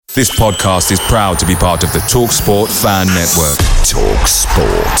This podcast is proud to be part of the TalkSport Fan Network.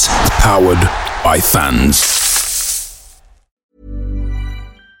 TalkSport. Powered by fans.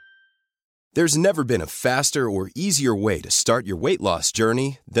 There's never been a faster or easier way to start your weight loss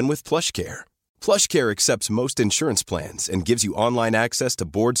journey than with PlushCare. PlushCare accepts most insurance plans and gives you online access to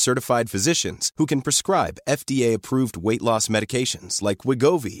board-certified physicians who can prescribe FDA-approved weight loss medications like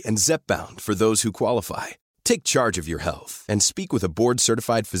Wegovy and Zepbound for those who qualify. Take charge of your health and speak with a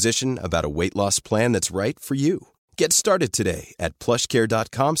board-certified physician about a weight loss plan that's right for you. Get started today at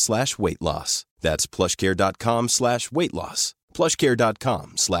plushcare.com/weight loss. That's plushcare.com/weight loss.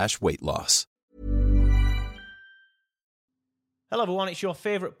 plushcare.com/weight loss. Hello everyone, it's your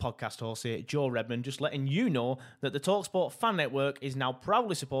favourite podcast host here, Joe Redman, just letting you know that the TalkSport Fan Network is now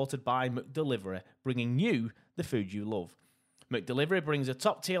proudly supported by McDelivery, bringing you the food you love. McDelivery brings a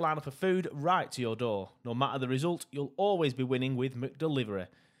top-tier lineup of food right to your door. No matter the result, you'll always be winning with McDelivery.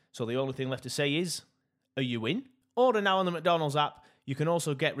 So the only thing left to say is, are you in? Order now on the McDonald's app. You can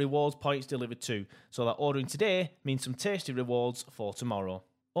also get rewards points delivered too, so that ordering today means some tasty rewards for tomorrow.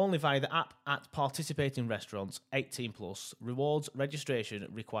 Only via the app at participating restaurants, 18 plus, rewards registration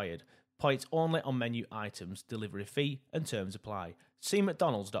required. Points only on menu items, delivery fee and terms apply. See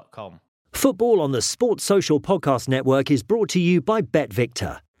mcdonalds.com. Football on the Sports Social Podcast Network is brought to you by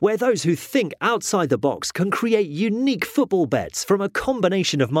BetVictor, where those who think outside the box can create unique football bets from a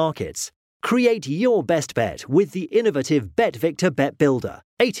combination of markets. Create your best bet with the innovative BetVictor Bet Builder.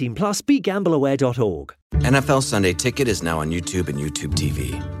 18 plus, begambleaware.org. NFL Sunday Ticket is now on YouTube and YouTube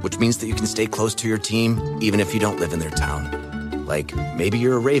TV, which means that you can stay close to your team even if you don't live in their town. Like, maybe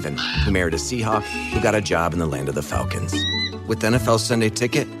you're a Raven who married a Seahawk who got a job in the land of the Falcons. With NFL Sunday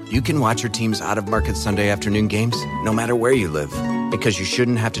Ticket, you can watch your team's out-of-market Sunday afternoon games no matter where you live, because you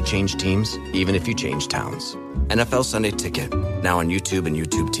shouldn't have to change teams even if you change towns. NFL Sunday Ticket, now on YouTube and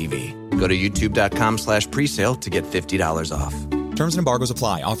YouTube TV. Go to youtube.com/presale to get $50 off. Terms and embargoes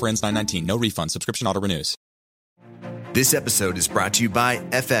apply. Offer ends 9/19. No refund. Subscription auto renews. This episode is brought to you by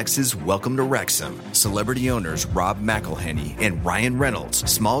FX's Welcome to Wrexham. Celebrity owners Rob McElhenney and Ryan Reynolds'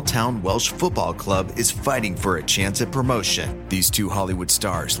 small-town Welsh football club is fighting for a chance at promotion. These two Hollywood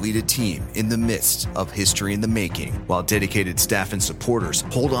stars lead a team in the midst of history in the making, while dedicated staff and supporters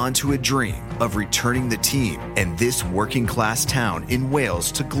hold on to a dream of returning the team and this working-class town in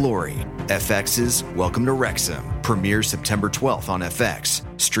Wales to glory. FX's Welcome to Wrexham premieres September 12th on FX.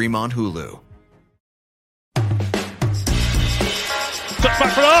 Stream on Hulu.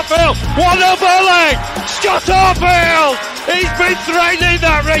 Back from Arfield, what a volley! Scott Arfield! He's been threatening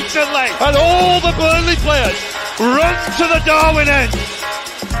that recently, and all the Burnley players run to the Darwin end.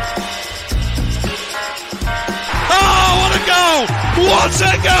 Oh, what a goal! What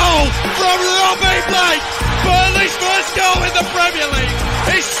a goal from Robbie Blake! Burnley's first goal in the Premier League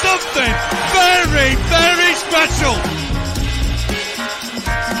is something very, very special.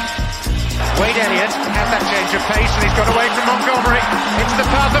 Wade Elliott has that change of pace and he's got away from Montgomery into the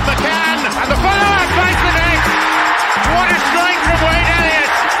path of McCann and the follow-up finds the net. What a strike from Wade Elliott,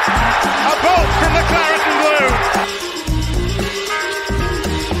 a bolt from the claret and blue.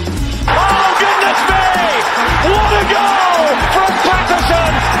 Oh goodness me, what a goal from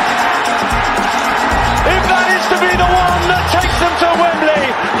Patterson. If that is to be the one that takes them to Wembley,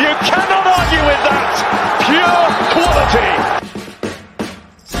 you cannot argue with that. Pure quality.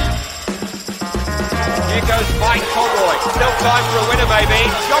 Here goes Mike Conroy. Still time for a winner, maybe.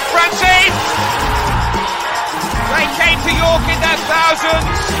 John Francis! They came to York in their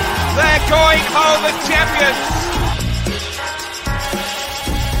thousands. They're going home as champions.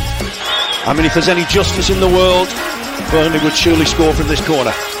 I mean, if there's any justice in the world, Burnley would surely score from this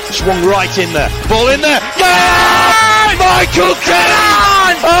corner. Swung right in there. Ball in there. Yeah! Michael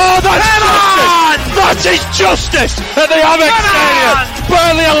Kennan! Oh, that's justice! That is justice at the Amex Stadium.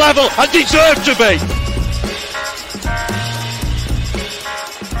 Burnley are level and deserve to be.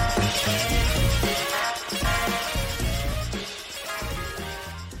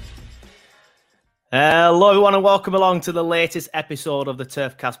 Hello everyone and welcome along to the latest episode of the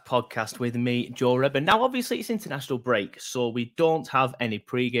Turfcast podcast with me, Joe Redman. Now obviously it's international break, so we don't have any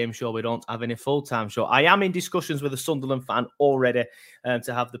pre-game show, we don't have any full-time show. I am in discussions with a Sunderland fan already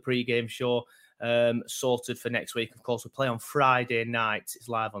to have the pre-game show sorted for next week. Of course, we play on Friday night, it's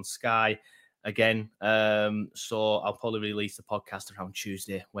live on Sky. again. So I'll probably release the podcast around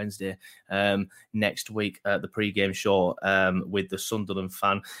Tuesday, Wednesday next week, the pre-game show with the Sunderland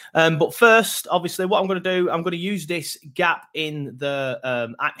fan. But first, obviously, what I'm going to do, I'm going to use this gap in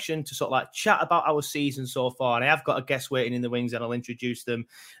the action to sort of like chat about our season so far. And I have got a guest waiting in the wings, and I'll introduce them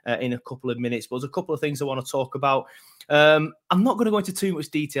in a couple of minutes. But there's a couple of things I want to talk about. I'm not going to go into too much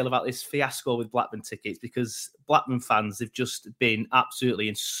detail about this fiasco with Blackburn tickets, because Blackburn fans have just been absolutely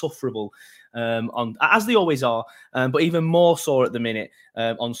insufferable as they always are, but even more so at the minute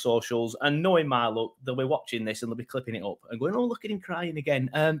on socials. And knowing my luck, they'll be watching this and they'll be clipping it up and going, "Oh, look at him crying again."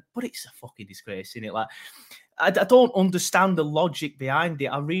 But it's a fucking disgrace, isn't it? Like, I don't understand the logic behind it.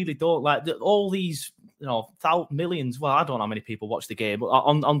 I really don't. Like, all these, millions. Well, I don't know how many people watch the game, but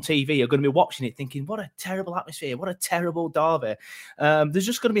on TV are going to be watching it thinking, "What a terrible atmosphere! What a terrible derby!" There's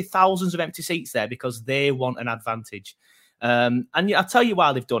just going to be thousands of empty seats there because they want an advantage. And I'll tell you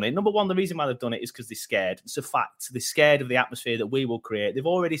why they've done it. Number one, the reason why they've done it is because they're scared. It's a fact. They're scared of the atmosphere that we will create. They've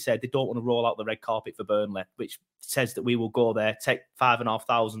already said they don't want to roll out the red carpet for Burnley, which says that we will go there, take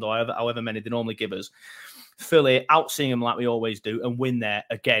 5,500 or however many they normally give us, fully out-sing them like we always do, and win there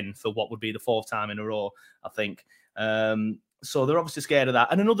again for what would be the fourth time in a row, I think. So they're obviously scared of that.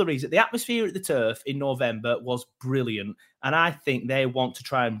 And another reason, the atmosphere at the Turf in November was brilliant. And I think they want to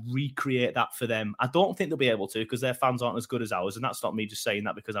try and recreate that for them. I don't think they'll be able to, because their fans aren't as good as ours. And that's not me just saying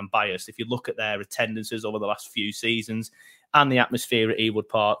that because I'm biased. If you look at their attendances over the last few seasons and the atmosphere at Ewood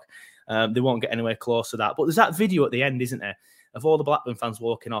Park, they won't get anywhere close to that. But there's that video at the end, isn't there, of all the Blackburn fans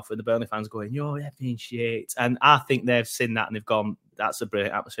walking off and the Burnley fans going, "You're effing shit." And I think they've seen that and they've gone, "That's a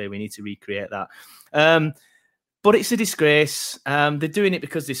brilliant atmosphere. We need to recreate that." But it's a disgrace. They're doing it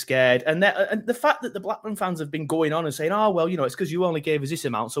because they're scared. And the fact that the Blackburn fans have been going on and saying, "Oh, well, it's because you only gave us this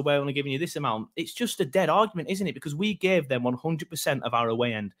amount, so we're only giving you this amount." It's just a dead argument, isn't it? Because we gave them 100% of our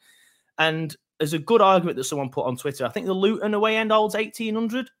away end. And there's a good argument that someone put on Twitter. I think the Luton away end holds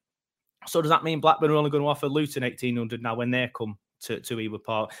 1,800. So does that mean Blackburn are only going to offer Luton 1,800 now when they come to Ewood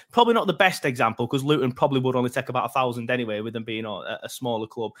Park? Probably not the best example, because Luton probably would only take about 1,000 anyway, with them being a smaller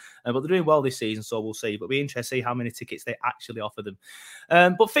club. But they're doing well this season, so we'll see. But it'll be interesting to see how many tickets they actually offer them.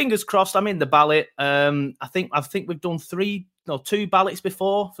 But fingers crossed, I'm in the ballot. I think we've done two ballots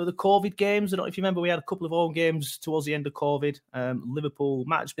before for the COVID games. I don't know if you remember, we had a couple of home games towards the end of COVID. Liverpool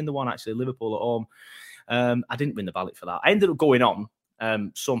might have been the one, actually, Liverpool at home. I didn't win the ballot for that. I ended up going on.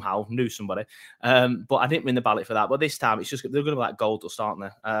 Somehow knew somebody, but I didn't win the ballot for that. But this time, it's just they're going to be like gold dust, aren't they?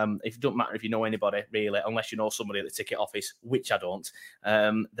 It doesn't matter if you know anybody really, unless you know somebody at the ticket office, which I don't.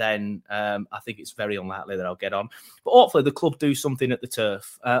 Then I think it's very unlikely that I'll get on. But hopefully, the club do something at the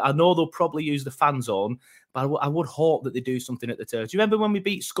Turf. I know they'll probably use the fan zone, but I would hope that they do something at the Turf. Do you remember when we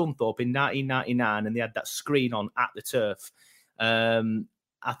beat Scunthorpe in 1999 and they had that screen on at the Turf?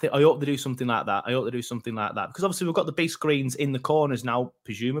 I hope they do something like that. Because obviously we've got the big screens in the corners now.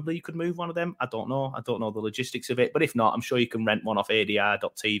 Presumably you could move one of them. I don't know the logistics of it. But if not, I'm sure you can rent one off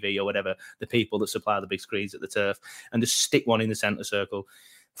ADR.TV or whatever, the people that supply the big screens at the Turf, and just stick one in the centre circle.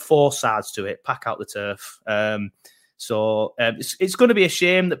 4 sides to it. Pack out the Turf. So it's going to be a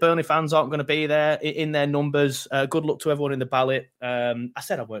shame that Burnley fans aren't going to be there in their numbers. Good luck to everyone in the ballot. I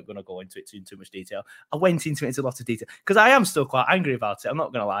said I weren't going to go into it in too much detail. I went into a lot of detail because I am still quite angry about it. I'm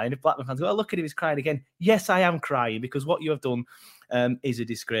not going to lie. And if Blackburn fans go, "Oh, look at him, he's crying again." Yes, I am crying because what you have done is a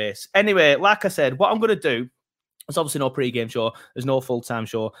disgrace. Anyway, like I said, what I'm going to do, there's obviously no pre-game show. There's no full-time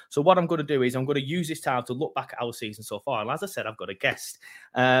show. So what I'm going to do is I'm going to use this time to look back at our season so far. And as I said, I've got a guest.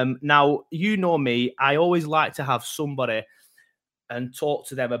 Now, you know me. I always like to have somebody and talk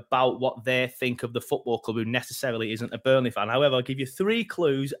to them about what they think of the football club who necessarily isn't a Burnley fan. However, I'll give you 3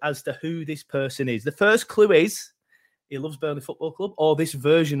 clues as to who this person is. The first clue is he loves Burnley Football Club, or this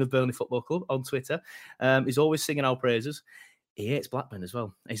version of Burnley Football Club on Twitter. He's always singing our praises. He hates Blackburn as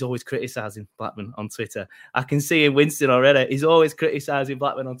well. He's always criticising Blackburn on Twitter. I can see him wincing already. He's always criticising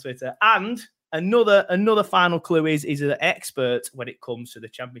Blackburn on Twitter. And another final clue is he's an expert when it comes to the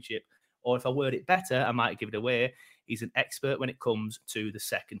Championship. Or if I word it better, I might give it away. He's an expert when it comes to the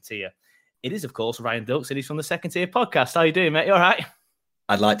second tier. It is, of course, Ryan Dilks, and he's from the Second Tier Podcast. How you doing, mate? You all right?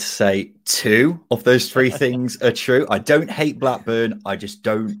 I'd like to say 2 of those 3 things are true. I don't hate Blackburn. I just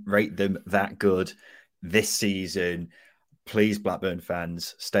don't rate them that good this season. Please, Blackburn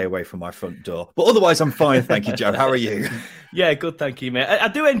fans, stay away from my front door. But otherwise, I'm fine. Thank you, Joe. How are you? Yeah, good. Thank you, mate. I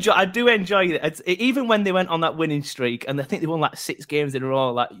do enjoy it. Even when they went on that winning streak, and I think they won like 6 games in a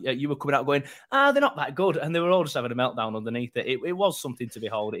row. Like you were coming out going, they're not that good, and they were all just having a meltdown underneath it. It was something to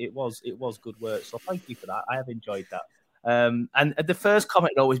behold. It was good work. So thank you for that. I have enjoyed that. And the first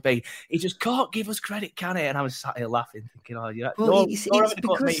comment would always be, "He just can't give us credit, can he?" And I was sat here laughing, thinking, "Oh, you're having to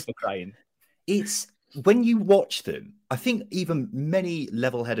quote me for crying." it's when you watch them, I think even many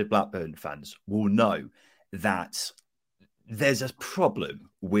level-headed Blackburn fans will know that there's a problem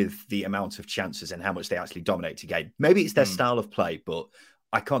with the amount of chances and how much they actually dominate a game. Maybe it's their style of play, but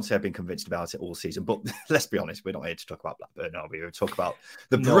I can't say I've been convinced about it all season. But let's be honest, we're not here to talk about Blackburn, are we? We're here to talk about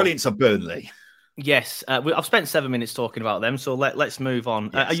the brilliance of Burnley. Yes, I've spent 7 minutes talking about them, so let's move on.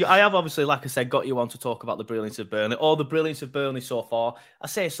 Yes. I have obviously, like I said, got you on to talk about the brilliance of Burnley, or the brilliance of Burnley so far. I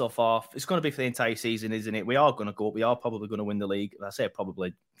say so far, it's going to be for the entire season, isn't it? We are going to go up. We are probably going to win the league. I say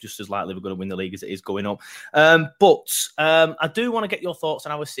probably just as likely we're going to win the league as it is going up. But I do want to get your thoughts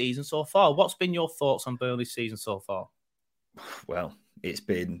on our season so far. What's been your thoughts on Burnley's season so far? Well, it's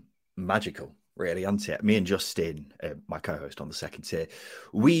been magical. Really, hasn't it? Me and Justin, my co-host on the second tier,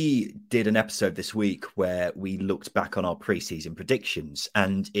 we did an episode this week where we looked back on our pre-season predictions,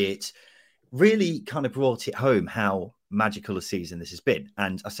 and it really kind of brought it home how magical a season this has been.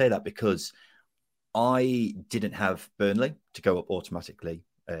 And I say that because I didn't have Burnley to go up automatically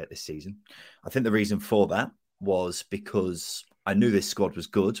this season. I think the reason for that was because I knew this squad was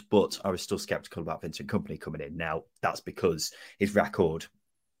good, but I was still sceptical about Vincent Kompany coming in. Now, that's because his record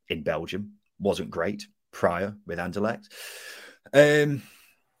in Belgium wasn't great prior with Anderlecht.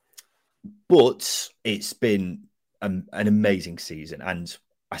 But it's been an amazing season. And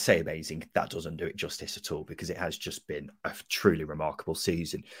I say amazing, that doesn't do it justice at all, because it has just been a truly remarkable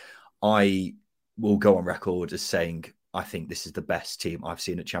season. I will go on record as saying I think this is the best team I've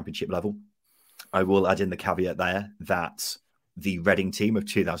seen at championship level. I will add in the caveat there that the Reading team of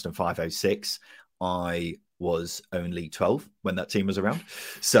 2005-06, I was only 12 when that team was around.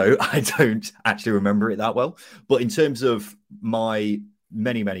 So I don't actually remember it that well. But in terms of my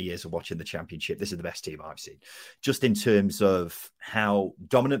many, many years of watching the championship, this is the best team I've seen. Just in terms of how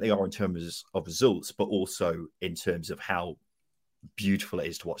dominant they are in terms of results, but also in terms of how beautiful it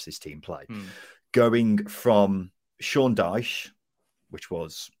is to watch this team play. Going from Sean Dyche, which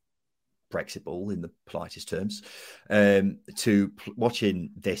was Brexit ball in the politest terms, to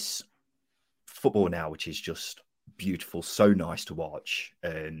watching this football now, which is just beautiful, so nice to watch.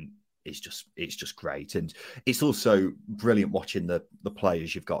 It's just great. And it's also brilliant watching the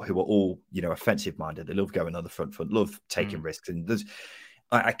players you've got who are all, offensive minded. They love going on the front foot, love taking risks. And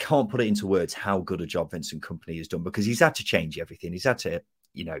I can't put it into words how good a job Vincent Kompany has done, because he's had to change everything. He's had to,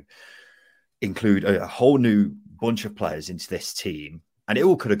 include a whole new bunch of players into this team, and it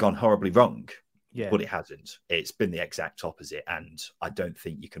all could have gone horribly wrong. Yeah. But it hasn't. It's been the exact opposite, and I don't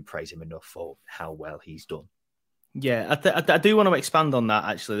think you can praise him enough for how well he's done. Yeah, I do want to expand on that,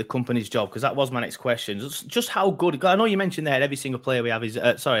 actually, the company's job, because that was my next question. Just how good, I know you mentioned there every single player we have is,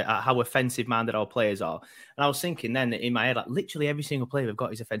 how offensive-minded our players are. And I was thinking then in my head, like literally every single player we've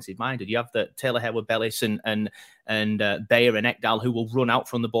got is offensive-minded. You have the Taylor Harewood Bellis and Bayer and Ekdal, who will run out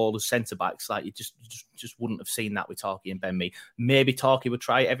from the ball as centre-backs. Like you just wouldn't have seen that with Tarky and Ben Mee. Maybe Tarky would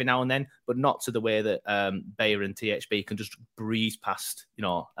try it every now and then, but not to the way that Bayer and THB can just breeze past,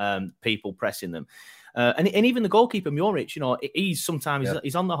 people pressing them. And even the goalkeeper, Muric, he's sometimes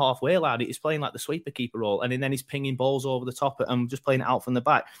he's on the halfway line. He's playing like the sweeper keeper role, and then he's pinging balls over the top and just playing it out from the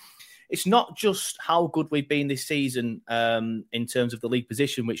back. It's not just how good we've been this season in terms of the league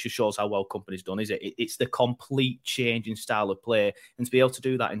position, which just shows how well Kompany's done, is it? It's the complete change in style of play. And to be able to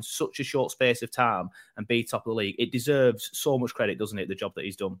do that in such a short space of time and be top of the league, it deserves so much credit, doesn't it, the job that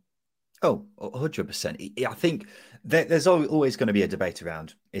he's done? Oh, 100%. I think there's always going to be a debate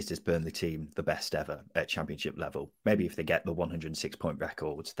around, is this Burnley team the best ever at championship level? Maybe if they get the 106-point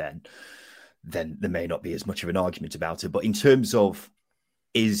records, then there may not be as much of an argument about it. But in terms of,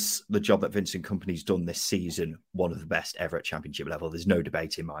 is the job that Vincent Kompany's done this season one of the best ever at championship level? There's no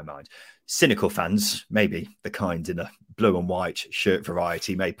debate in my mind. Cynical fans, maybe the kind in a blue and white shirt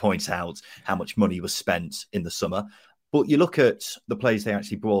variety, may point out how much money was spent in the summer. But you look at the players they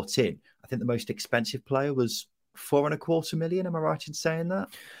actually brought in. I think the most expensive player was $4.25 million. Am I right in saying that?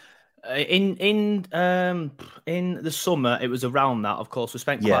 In the summer, it was around that. Of course, we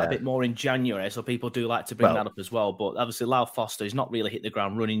spent quite a bit more in January, so people do like to bring that up as well. But obviously, Lau Foster has not really hit the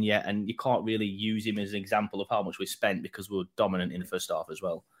ground running yet, and you can't really use him as an example of how much we spent because we were dominant in the first half as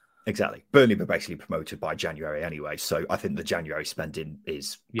well. Exactly. Burnley were basically promoted by January anyway, so I think the January spending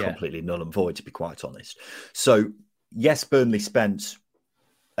is completely null and void, to be quite honest. So, yes, Burnley spent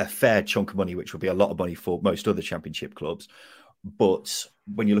a fair chunk of money, which would be a lot of money for most other championship clubs. But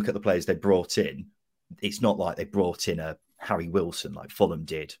when you look at the players they brought in, it's not like they brought in a Harry Wilson like Fulham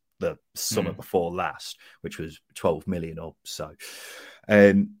did the summer before last, which was 12 million or so.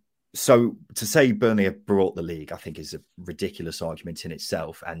 So to say Burnley have brought the league, I think is a ridiculous argument in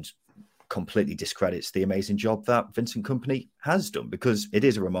itself. And completely discredits the amazing job that Vincent Kompany has done, because it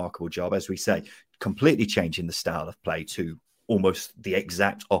is a remarkable job, as we say, completely changing the style of play to almost the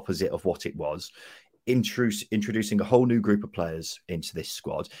exact opposite of what it was, introducing a whole new group of players into this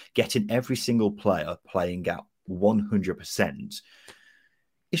squad, getting every single player playing at 100%.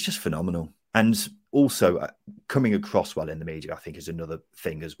 It's just phenomenal. And also coming across well in the media, I think, is another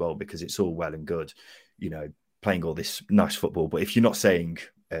thing as well, because it's all well and good, playing all this nice football. But if you're not saying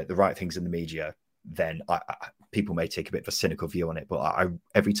the right things in the media, then people may take a bit of a cynical view on it. But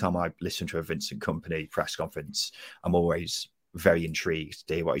every time I listen to a Vincent Kompany press conference, I'm always very intrigued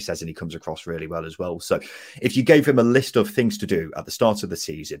to hear what he says, and he comes across really well as well. So if you gave him a list of things to do at the start of the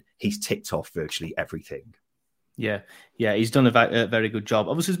season, he's ticked off virtually everything. Yeah, he's done a very good job.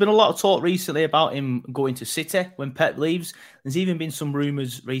 Obviously, there's been a lot of talk recently about him going to City when Pep leaves. There's even been some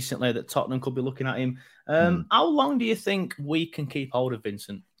rumours recently that Tottenham could be looking at him. How long do you think we can keep hold of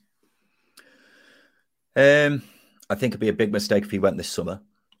Vincent? I think it'd be a big mistake if he went this summer,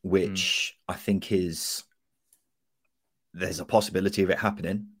 which I think there's a possibility of it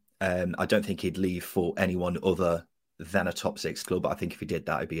happening. I don't think he'd leave for anyone other than a top 6 club. I think if he did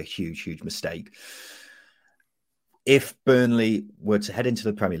that, it'd be a huge, huge mistake. If Burnley were to head into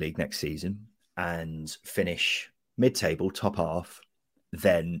the Premier League next season and finish mid-table, top half,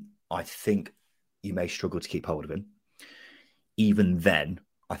 then I think you may struggle to keep hold of him. Even then,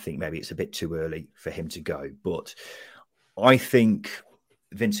 I think maybe it's a bit too early for him to go. But I think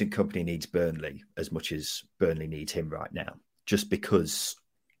Vincent Kompany needs Burnley as much as Burnley needs him right now, just because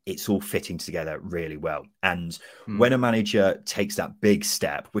it's all fitting together really well. And when a manager takes that big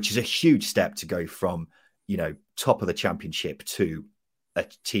step, which is a huge step to go from top of the Championship to a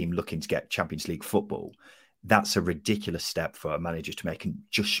team looking to get Champions League football, that's a ridiculous step for a manager to make, and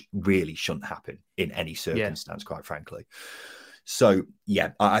just really shouldn't happen in any circumstance, quite frankly. So,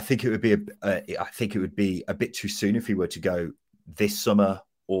 I think it would be a bit too soon if he were to go this summer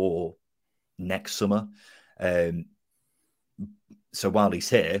or next summer. So while he's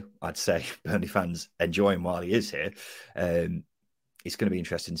here, I'd say Burnley fans enjoy him while he is here. It's going to be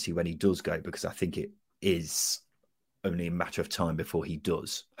interesting to see when he does go, because I think it is only a matter of time before he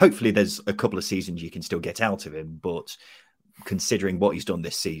does. Hopefully there's a couple of seasons you can still get out of him, but considering what he's done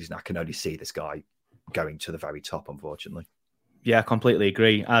this season, I can only see this guy going to the very top, unfortunately. Yeah, I completely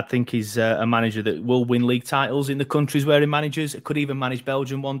agree. I think he's a manager that will win league titles in the countries where he manages. Could even manage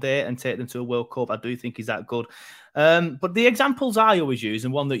Belgium one day and take them to a World Cup. I do think he's that good. But the examples I always use,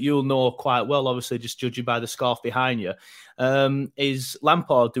 and one that you'll know quite well, obviously, just judging by the scarf behind you, is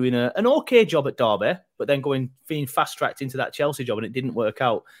Lampard doing an okay job at Derby, but then being fast-tracked into that Chelsea job, and it didn't work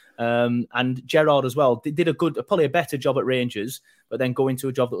out. And Gerrard as well did probably a better job at Rangers, but then going to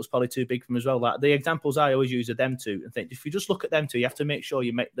a job that was probably too big for him as well. Like, the examples I always use are them two. And think if you just look at them two, you have to make sure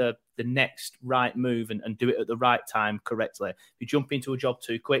you make the next right move and do it at the right time correctly. If you jump into a job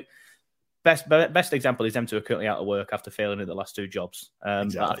too quick, best example is them two are currently out of work after failing at the last 2 jobs.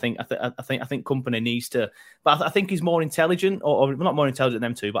 Exactly. I think Kompany needs to, but I think he's more intelligent, or not more intelligent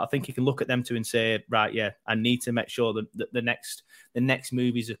than them two, but I think he can look at them two and say, right, I need to make sure that the next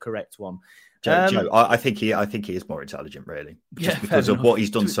move is a correct one. Joe, I think he is more intelligent, really, just because of what he's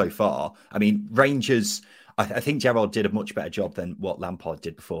done so far. I mean, Rangers, I think Gerrard did a much better job than what Lampard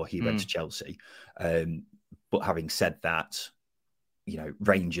did before he went to Chelsea. But having said that,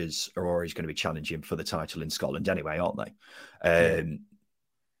 Rangers are always going to be challenging for the title in Scotland anyway, aren't they?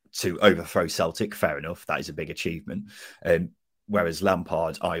 To overthrow Celtic, fair enough, that is a big achievement. Whereas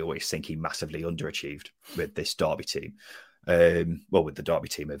Lampard, I always think he massively underachieved with this Derby team. With the Derby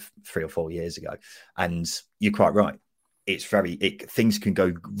team of 3 or 4 years ago. And you're quite right. Things can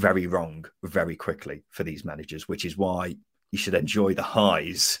go very wrong very quickly for these managers, which is why you should enjoy the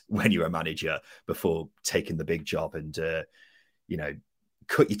highs when you're a manager before taking the big job and,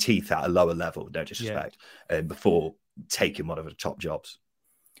 cut your teeth at a lower level, no disrespect, before taking one of the top jobs.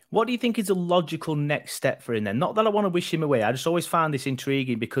 What do you think is a logical next step for him then? Not that I want to wish him away. I just always find this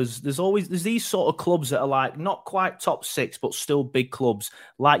intriguing because there's these sort of clubs that are like not quite top 6, but still big clubs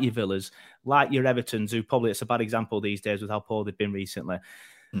like your Villas, like your Evertons, who probably it's a bad example these days with how poor they've been recently.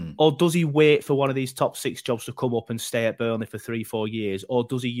 Or does he wait for one of these top 6 jobs to come up and stay at Burnley for 3-4 years? Or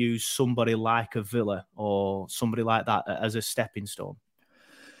does he use somebody like a Villa or somebody like that as a stepping stone?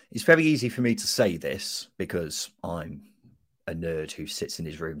 It's very easy for me to say this because I'm a nerd who sits in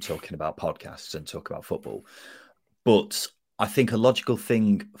his room talking about podcasts and talk about football. But I think a logical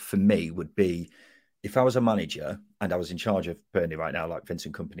thing for me would be if I was a manager and I was in charge of Burnley right now, like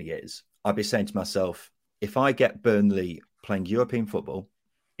Vincent Kompany is, I'd be saying to myself, if I get Burnley playing European football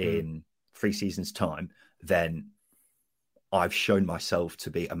in 3 seasons' time, then I've shown myself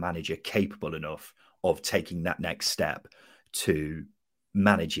to be a manager capable enough of taking that next step to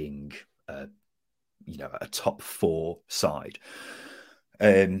managing, a top 4 side.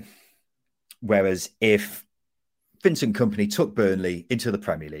 Whereas if Vincent Kompany took Burnley into the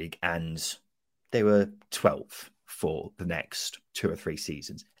Premier League and they were 12th for the next 2 or 3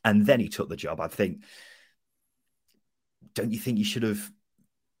 seasons, and then he took the job, don't you think you should have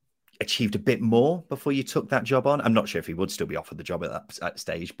achieved a bit more before you took that job on? I'm not sure if he would still be offered the job at that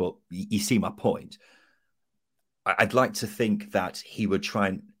stage, but you see my point. I'd like to think that he would try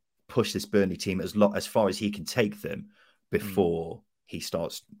and push this Burnley team as far as he can take them before he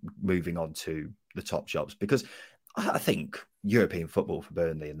starts moving on to the top jobs, because I think European football for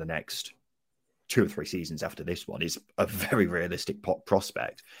Burnley in the next 2 or 3 seasons after this one is a very realistic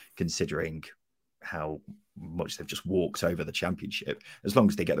prospect, considering how much they've just walked over the Championship. As long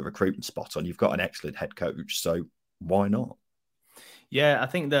as they get the recruitment spot on, you've got an excellent head coach, so why not? Yeah, I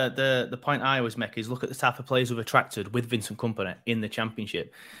think the point I always make is look at the type of players we've attracted with Vincent Kompany in the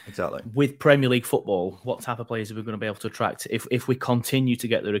Championship. Exactly. With Premier League football, what type of players are we going to be able to attract if we continue to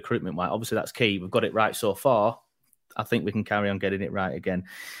get the recruitment right? Obviously, that's key. We've got it right so far. I think we can carry on getting it right again.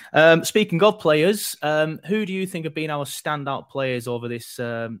 Speaking of players, who do you think have been our standout players over this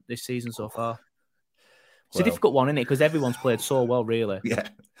season so far? It's a difficult one, isn't it? Because everyone's played so well, really. Yeah.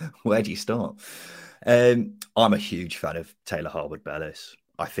 Where do you start? I'm a huge fan of Taylor Harwood-Bellis.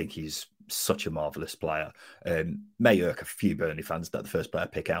 I think he's such a marvellous player. May irk a few Burnley fans that the first player I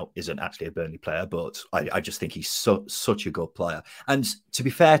pick out isn't actually a Burnley player, but I just think he's such a good player. And to be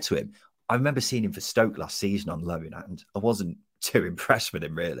fair to him, I remember seeing him for Stoke last season on loan, and I wasn't too impressed with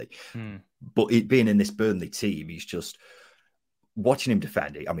him, really. But being in this Burnley team, he's just... watching him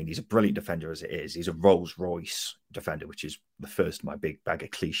defend, I mean, he's a brilliant defender as it is. He's a Rolls-Royce defender, which is the first of my big bag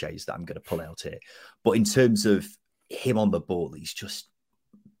of cliches that I'm going to pull out here. But in terms of him on the ball, he's just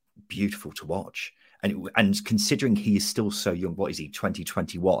beautiful to watch. And considering he is still so young, what is he,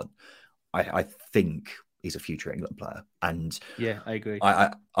 2021? I think he's a future England player. And yeah, I agree.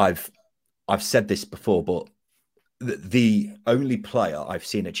 I've said this before, but the only player I've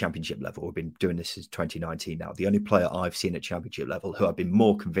seen at Championship level, we've been doing this since 2019 now, the only player I've seen at Championship level who I've been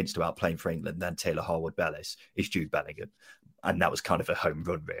more convinced about playing for England than Taylor Harwood-Bellis is Jude Bellingham. And that was kind of a home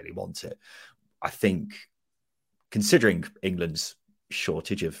run, really, wasn't it? I think, considering England's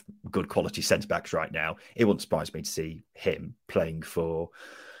shortage of good quality centre-backs right now, it wouldn't surprise me to see him playing for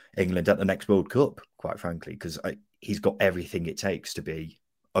England at the next World Cup, quite frankly, because he's got everything it takes to be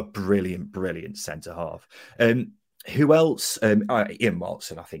a brilliant centre-half. Who else? Ian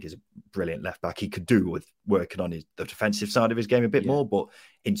Watson, I think, is a brilliant left back. He could do with working on the defensive side of his game a bit more, but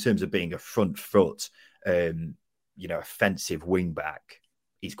in terms of being a front foot, offensive wing back,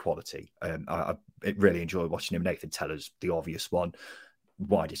 he's quality. I really enjoy watching him. Nathan Teller's the obvious one.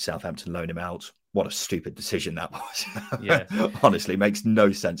 Why did Southampton loan him out? What a stupid decision that was. Yeah. Honestly, makes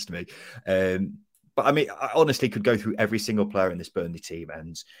no sense to me. But I mean, I honestly could go through every single player in this Burnley team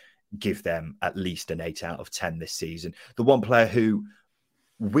and give them at least an 8 out of 10 this season. The one player who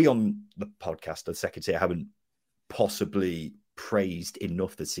we on the podcast, the second tier, haven't possibly praised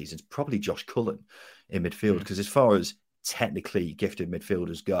enough this season is probably Josh Cullen in midfield, because as far as technically gifted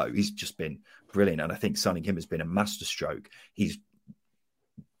midfielders go, he's just been brilliant. And I think signing him has been a masterstroke. He's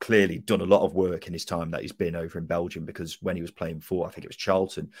clearly done a lot of work in his time that he's been over in Belgium, because when he was playing for, I think it was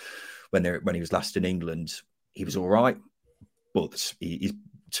Charlton, when he was last in England, he was all right, but he's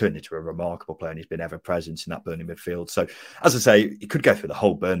turned into a remarkable player and he's been ever present in that Burnley midfield. So, as I say, he could go through the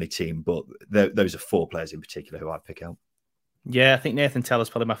whole Burnley team, but those are 4 players in particular who I'd pick out. Yeah, I think Nathan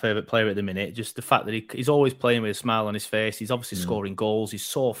Teller's probably my favourite player at the minute. Just the fact that he's always playing with a smile on his face. He's obviously scoring goals. He's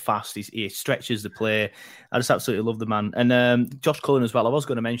so fast. He stretches the play. I just absolutely love the man. And Josh Cullen as well. I was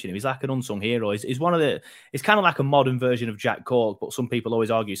going to mention him. He's like an unsung hero. He's one of the. It's kind of like a modern version of Jack Cork, but some people always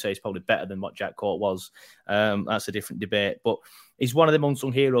say he's probably better than what Jack Cork was. That's a different debate. But he's one of them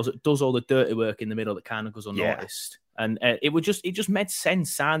unsung heroes that does all the dirty work in the middle that kind of goes unnoticed. Yeah. And it just made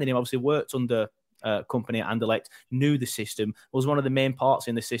sense signing him. Obviously worked under Kompany at Anderlecht, knew the system, was one of the main parts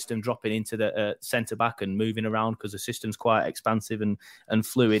in the system, dropping into the centre back and moving around because the system's quite expansive and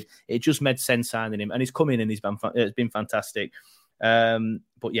fluid. It just made sense signing him, and he's come in and it's been fantastic.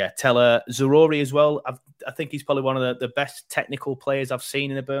 But yeah, Teller, Zaroury as well. I think he's probably one of the best technical players I've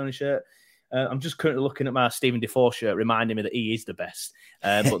seen in a Burnley shirt. I'm just currently looking at my Stephen Defoe shirt, reminding me that he is the best.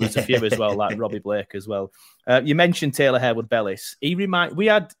 But there's a few as well, like Robbie Blake as well. You mentioned Taylor Harewood-Bellis. We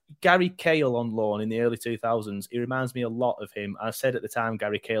had Gary Cahill on loan in the early 2000s. He reminds me a lot of him. I said at the time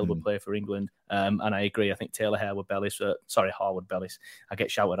Gary Cahill would play for England, and I agree. I think Taylor Harewood-Bellis, Harwood-Bellis, I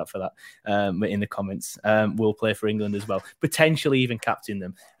get shouted at for that in the comments, will play for England as well, potentially even captain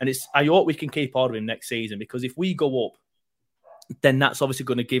them. And I hope we can keep hold of him next season, because if we go up, then that's obviously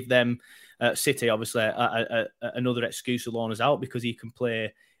going to give them, City, obviously, another excuse to loan us out, because he can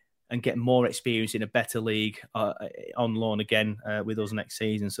play and get more experience in a better league on loan again with us next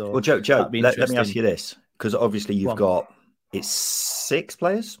season. So, well, Joe, let me ask you this, because obviously you've got 6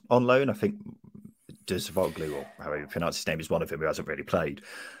 players on loan. I think Dilks, or however you pronounce his name, is one of them who hasn't really played.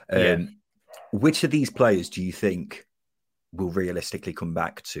 Which of these players do you think will realistically come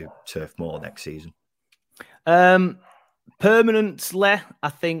back to Turf Moor next season? Permanently, I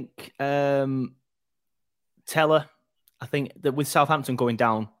think Teller. I think that with Southampton going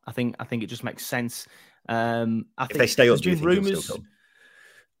down, I think it just makes sense. If they stay up, do you think rumours? Still come?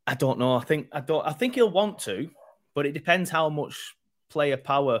 I don't know. I think he'll want to, but it depends how much player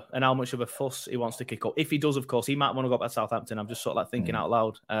power and how much of a fuss he wants to kick up. If he does, of course, he might want to go back to Southampton. I'm just sort of like thinking out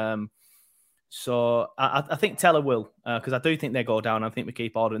loud. So I think Teller will, because I do think they go down. I think we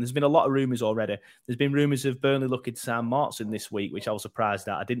keep ordering. There's been a lot of rumours already. There's been rumours of Burnley looking to sign Martin this week, which I was surprised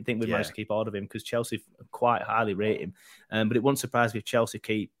at. I didn't think we'd manage to keep hold of him, because Chelsea quite highly rate him. But it wouldn't surprise me if Chelsea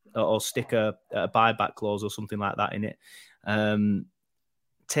keep or stick a buyback clause or something like that in it.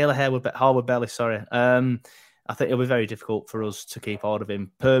 Taylor Harewood-Bellis, sorry. I think it'll be very difficult for us to keep hold of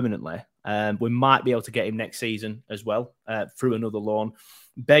him permanently. We might be able to get him next season as well through another loan.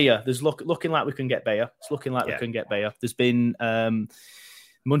 Bayer, there's looking like we can get Bayer. It's looking like we can get Bayer. There's been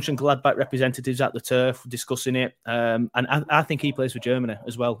Mönchengladbach representatives at the turf discussing it. And I think he plays for Germany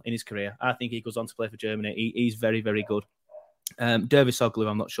as well in his career. I think he goes on to play for Germany. He's very, very good. Dervisoglu,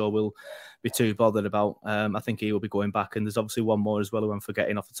 I'm not sure we'll be too bothered about. I think he will be going back. And there's obviously one more as well who I'm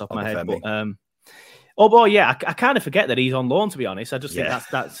forgetting off the top of my head. But, I kind of forget that he's on loan, to be honest. I just think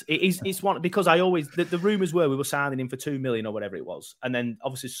it's one, because I always, the rumours were we were signing him for 2 million or whatever it was. And then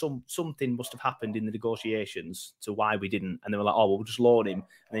obviously something must have happened in the negotiations to why we didn't. And they were like, we'll just loan him and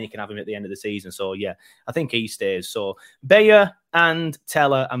then you can have him at the end of the season. So I think he stays. So Bayer and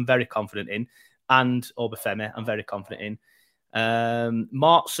Teller, I'm very confident in. And Obafemi, I'm very confident in.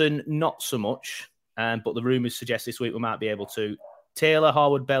 Martin, not so much. But the rumours suggest this week we might be able to. Taylor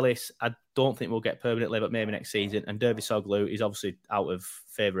Harewood-Bellis, I don't think we'll get permanently, but maybe next season. And Dervisoglu is obviously out of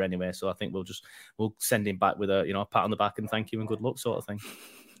favour anyway, so I think we'll send him back with a pat on the back and thank you and good luck sort of thing.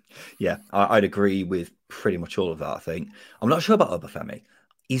 Yeah, I'd agree with pretty much all of that. I think I'm not sure about Obafemi.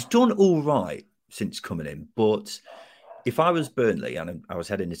 He's done all right since coming in, but if I was Burnley and I was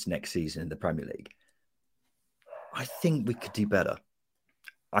heading into next season in the Premier League, I think we could do better.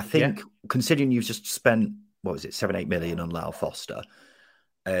 I think considering you've just spent 7-8 million on Lyle Foster.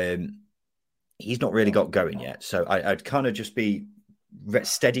 He's not really got going yet. So I'd kind of just be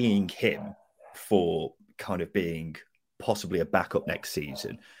steadying him for kind of being possibly a backup next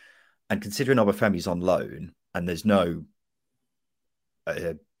season. And considering Obafemi's on loan and there's no,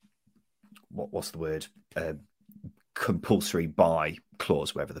 what's the word? Compulsory buy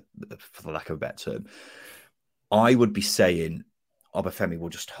clause, whatever, for the lack of a better term, I would be saying Obafemi will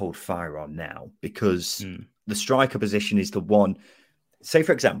just hold fire on now, because the striker position is the one. Say,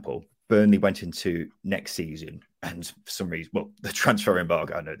 for example, Burnley went into next season and for some reason, the transfer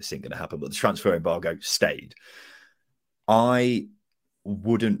embargo, I know this isn't going to happen, but the transfer embargo stayed. I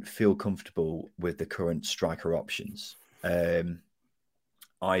wouldn't feel comfortable with the current striker options.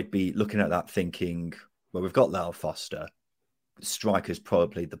 I'd be looking at that thinking, we've got Lyle Foster. Striker's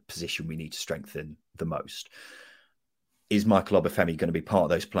probably the position we need to strengthen the most. Is Michael Obafemi going to be part of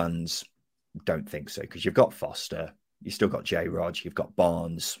those plans? Don't think so, because you've got Foster, you've still got J-Rod, you've got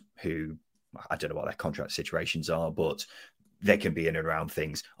Barnes, who I don't know what their contract situations are, but they can be in and around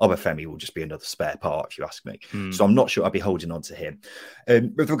things. Obafemi will just be another spare part, if you ask me. So I'm not sure I'd be holding on to him.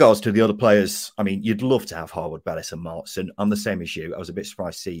 With regards to the other players, I mean, you'd love to have Harewood-Bellis and Martin. I'm the same as you. I was a bit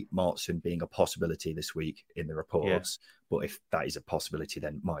surprised to see Martin being a possibility this week in the reports. But if that is a possibility,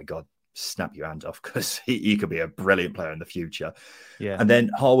 then my God, snap your hand off, because he could be a brilliant player in the future. And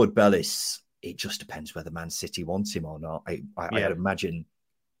then Harewood-Bellis, it just depends whether Man City wants him or not. I'd imagine,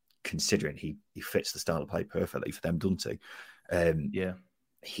 considering he fits the style of play perfectly for them, doesn't he?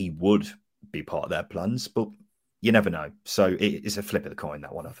 He would be part of their plans, but you never know. So it's a flip of the coin,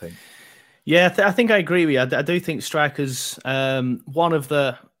 that one, I think. Yeah, I think I agree with you. I do think strikers, one of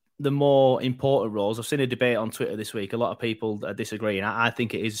the the more important roles. I've seen a debate on Twitter this week. A lot of people disagree, and I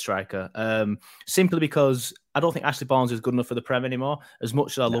think it is a striker. Simply because I don't think Ashley Barnes is good enough for the Prem anymore. As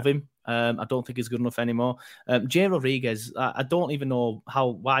much as I love him, I don't think he's good enough anymore. Jay Rodriguez, I don't even know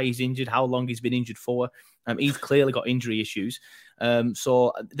why he's injured, how long he's been injured for. He's clearly got injury issues.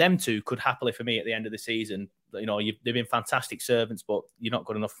 So them two could happily, for me, at the end of the season, they've been fantastic servants, but you're not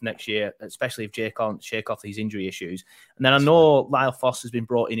good enough next year, especially if Jay can't shake off these injury issues. And then I know Lyle Foster's been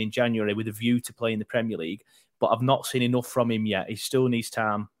brought in January with a view to play in the Premier League, but I've not seen enough from him yet. He still needs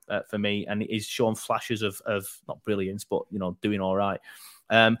time for me, and he's shown flashes of not brilliance, but doing all right.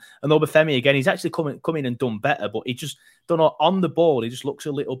 And Obafemi, again, he's actually come in and done better, but he just, don't know, on the ball, he just looks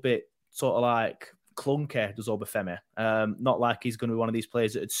a little bit sort of like clunky, does Obafemi. Not like he's going to be one of these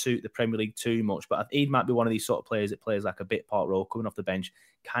players that would suit the Premier League too much, but he might be one of these sort of players that plays like a bit part role, coming off the bench,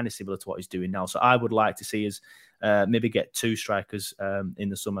 kind of similar to what he's doing now. So I would like to see us maybe get 2 strikers in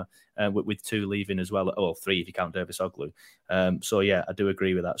the summer, with 2 leaving as well, or 3 if you count Davis Oglu. So yeah, I do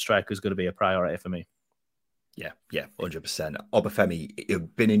agree with that. Striker's going to be a priority for me. Yeah, 100%. Obafemi, it would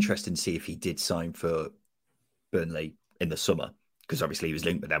have been interesting to see if he did sign for Burnley in the summer, because obviously he was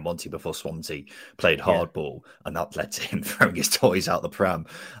linked with them, wasn't he, before Swansea played hardball, and that led to him throwing his toys out the pram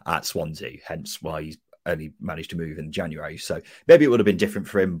at Swansea, hence why he's only managed to move in January. So maybe it would have been different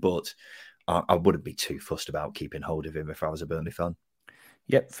for him, but I wouldn't be too fussed about keeping hold of him if I was a Burnley fan.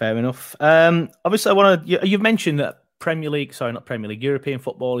 Yep, fair enough. Obviously, I want to. You've mentioned that European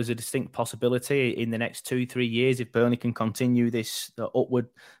football is a distinct possibility in the next 2-3 years if Burnley can continue this upward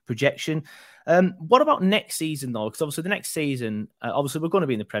projection. What about next season, though? Because obviously the next season, obviously we're going to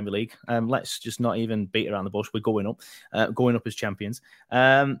be in the Premier League. Let's just not even beat around the bush. We're going up as champions.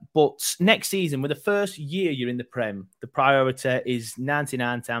 But next season, with the first year you're in the Prem, the priority is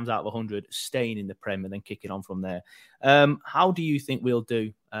 99 times out of 100 staying in the Prem and then kicking on from there. How do you think we'll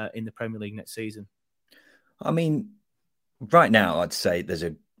do in the Premier League next season? I mean, right now, I'd say there's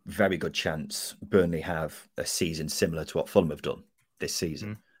a very good chance Burnley have a season similar to what Fulham have done this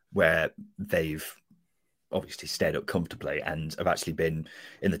season, where they've obviously stayed up comfortably and have actually been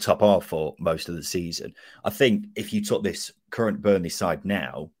in the top half for most of the season. I think if you took this current Burnley side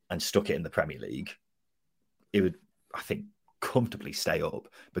now and stuck it in the Premier League, it would, I think, comfortably stay up,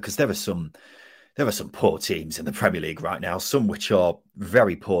 because there are some poor teams in the Premier League right now, some which are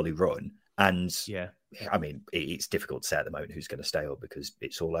very poorly run. And I mean, it's difficult to say at the moment who's going to stay up because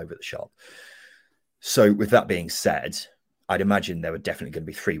it's all over the shop. So with that being said, I'd imagine there are definitely going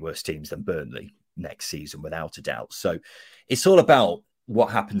to be 3 worse teams than Burnley next season, without a doubt. So it's all about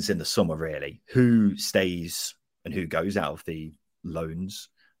what happens in the summer, really. Who stays and who goes out of the loans.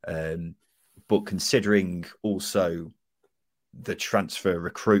 But considering also the transfer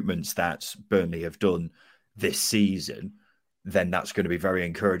recruitments that Burnley have done this season, then that's going to be very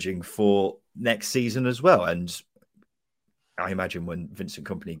encouraging for next season as well. And I imagine when Vincent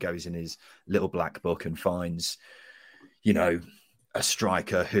Kompany goes in his little black book and finds, a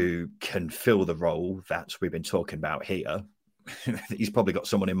striker who can fill the role that we've been talking about here, he's probably got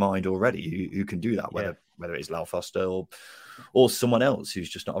someone in mind already who can do that, whether it's Lyle Foster or someone else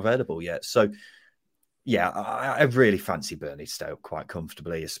who's just not available yet. So, yeah, I really fancy Burnley to stay up quite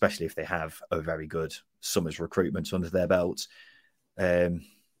comfortably, especially if they have a very good summer's recruitment under their belts. And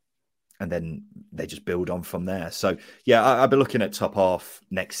then they just build on from there. So, yeah, I'll be looking at top half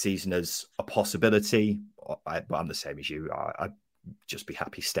next season as a possibility. But I'm the same as you. I'd just be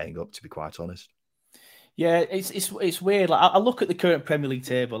happy staying up, to be quite honest. Yeah, it's weird. Like, I look at the current Premier League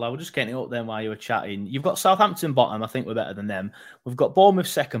table. I was just getting it up there while you were chatting. You've got Southampton bottom. I think we're better than them. We've got Bournemouth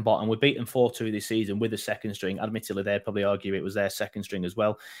second bottom. We've beaten 4-2 this season with a second string. Admittedly, they'd probably argue it was their second string as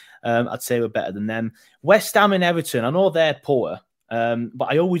well. I'd say we're better than them. West Ham and Everton, I know they're poor, but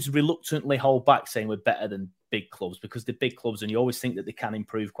I always reluctantly hold back saying we're better than big clubs, because they're big clubs and you always think that they can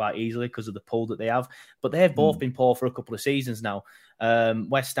improve quite easily because of the pull that they have. But they've both been poor for a couple of seasons now.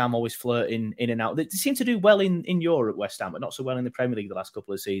 West Ham always flirting in and out. They seem to do well in Europe, West Ham, but not so well in the Premier League the last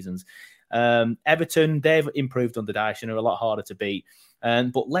couple of seasons. Everton, they've improved under Dyche and are a lot harder to beat.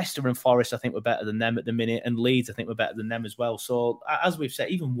 But Leicester and Forest, I think we're better than them at the minute. And Leeds, I think we're better than them as well. So, as we've said,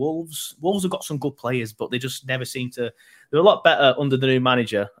 even Wolves have got some good players, but they just never seem to... They're a lot better under the new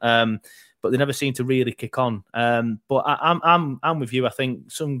manager. But they never seem to really kick on. But I'm with you. I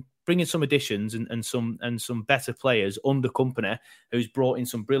think some bringing some additions and some better players under company, who's brought in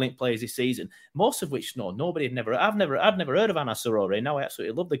some brilliant players this season. Most of which I've never heard of Anas Sarori. Now I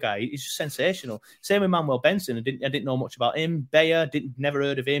absolutely love the guy. He's just sensational. Same with Manuel Benson. I didn't know much about him. Bayer, never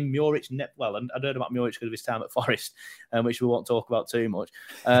heard of him. Muric, I'd heard about Muric because of his time at Forest, which we won't talk about too much.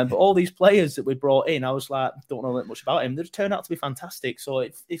 But all these players that we brought in, I was like, don't know that much about him. They turned out to be fantastic. So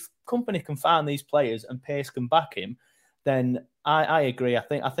if company can find these players and Pace can back him, then I agree. I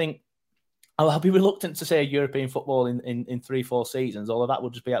think I'll be reluctant to say European football in 3-4 seasons, although that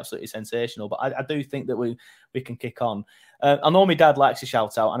would just be absolutely sensational. But I do think that we can kick on. I know my dad likes to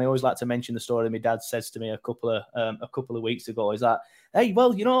shout out, and I always like to mention the story that my dad says to me a couple of weeks ago. Is that, hey,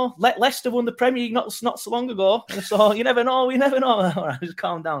 well, Leicester won the Premier League not so long ago, so you never know. All right, just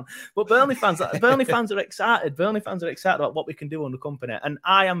calm down. But Burnley fans are excited. Burnley fans are excited about what we can do under company, and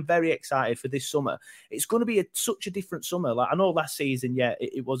I am very excited for this summer. It's going to be such a different summer. Like I know last season,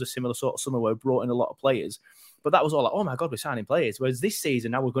 it was a similar sort of summer where we brought in a lot of players. But that was all like, oh my God, we're signing players. Whereas this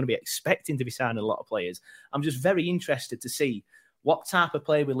season, now we're going to be expecting to be signing a lot of players. I'm just very interested to see what type of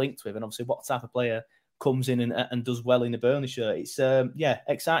player we're linked with, and obviously what type of player comes in and does well in the Burnley shirt. It's,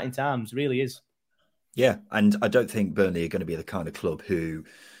 exciting times, really is. Yeah, and I don't think Burnley are going to be the kind of club who,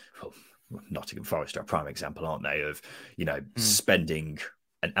 Nottingham Forest are a prime example, aren't they, of, spending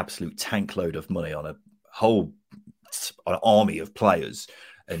an absolute tank load of money on an army of players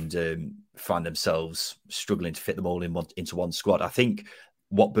and find themselves struggling to fit them all into one squad. I think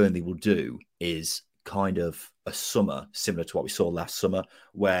what Burnley will do is kind of a summer similar to what we saw last summer,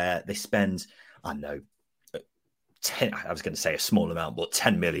 where they spend, I don't know, 10, I was going to say a small amount, but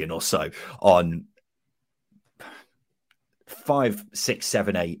 10 million or so on 5, 6,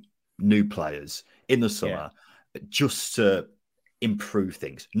 7, 8 new players in the summer, just to improve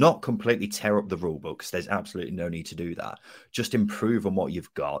things, not completely tear up the rule books. There's absolutely no need to do that. Just improve on what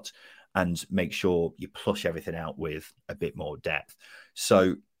you've got and make sure you plush everything out with a bit more depth.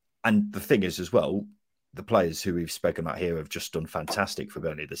 So, and the thing is as well, the players who we've spoken about here have just done fantastic for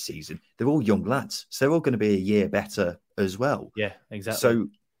Burnley this season. They're all young lads, so they're all going to be a year better as well. Yeah, exactly. So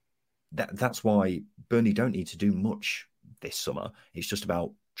that's why Burnley don't need to do much this summer. It's just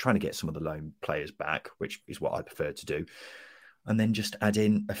about trying to get some of the loan players back, which is what I prefer to do. And then just add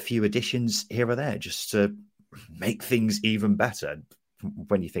in a few additions here or there just to make things even better.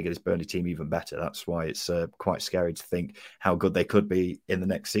 When you think of this Burnley team even better, that's why it's quite scary to think how good they could be in the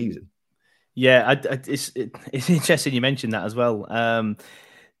next season. Yeah, it's interesting you mentioned that as well.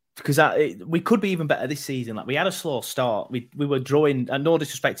 Because we could be even better this season. Like we had a slow start. We were drawing, and no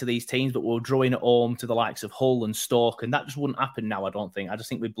disrespect to these teams, but we were drawing at home to the likes of Hull and Stoke, and that just wouldn't happen now, I don't think. I just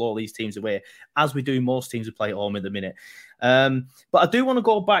think we blow these teams away, as we do most teams who play at home in the minute. But I do want to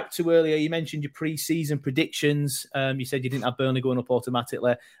go back to earlier. You mentioned your pre-season predictions. You said you didn't have Burnley going up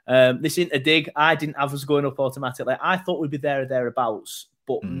automatically. This isn't a dig. I didn't have us going up automatically. I thought we'd be there or thereabouts,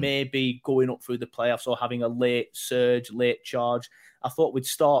 but maybe going up through the playoffs or having a late surge, late charge. I thought we'd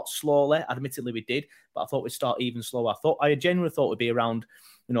start slowly. Admittedly, we did, but I thought we'd start even slower. I genuinely thought we'd be around,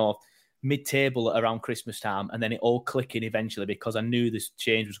 mid-table around Christmas time, and then it all clicking eventually, because I knew this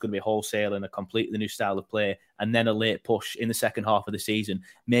change was going to be wholesale and a completely new style of play, and then a late push in the second half of the season,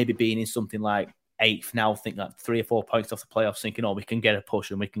 maybe being in something like 8th now, think like 3 or 4 points off the playoffs, thinking, we can get a push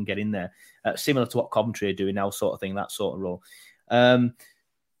and we can get in there. Similar to what Coventry are doing now, sort of thing, that sort of role.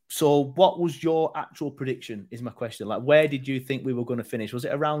 So what was your actual prediction is my question. Like, where did you think we were going to finish? Was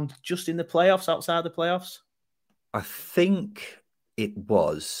it around just in the playoffs, outside the playoffs? I think it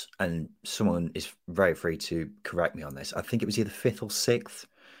was, and someone is very free to correct me on this, I think it was either 5th or 6th.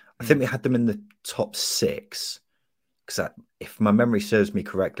 I think we had them in the top 6. Because if my memory serves me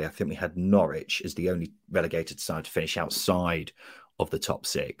correctly, I think we had Norwich as the only relegated side to finish outside of the top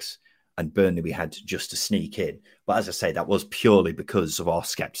 6. And Burnley, we had just to sneak in. But as I say, that was purely because of our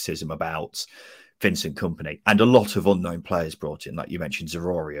scepticism about Vincent Kompany. And a lot of unknown players brought in, like you mentioned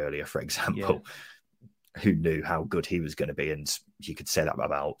Zarori earlier, for example, who knew how good he was going to be. And you could say that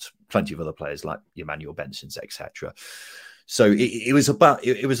about plenty of other players like Emmanuel Benson's, etc. So it was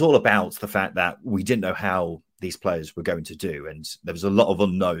all about the fact that we didn't know how these players were going to do. And there was a lot of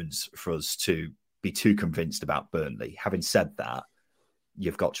unknowns for us to be too convinced about Burnley. Having said that,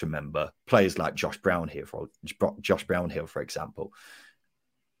 you've got to remember players like Josh Brownhill, for example,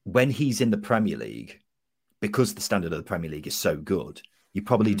 when he's in the Premier League, because the standard of the Premier League is so good, you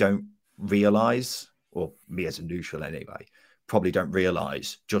probably don't realise, or me as a neutral anyway, probably don't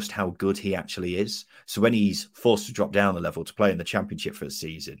realise just how good he actually is. So when he's forced to drop down a level to play in the Championship for a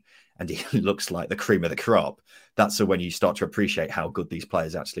season and he looks like the cream of the crop, that's when you start to appreciate how good these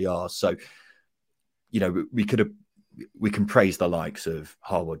players actually are. So, we could have we can praise the likes of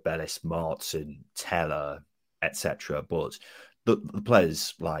Harwood, Bellis, Martin, Teller, etc. But the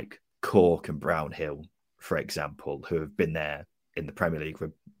players like Cork and Brownhill, for example, who have been there in the Premier League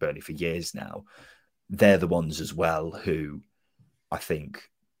with Burnley for years now, they're the ones as well who I think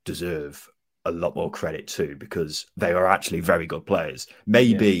deserve a lot more credit too, because they are actually very good players.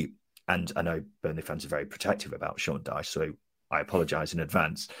 Maybe, and I know Burnley fans are very protective about Sean Dyche, so I apologise in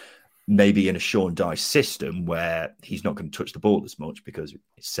advance. Maybe in a Sean Dyche system where he's not going to touch the ball as much because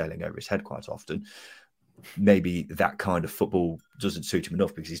it's sailing over his head quite often, maybe that kind of football doesn't suit him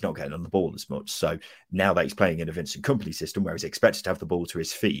enough because he's not getting on the ball as much. So now that he's playing in a Vincent Kompany system where he's expected to have the ball to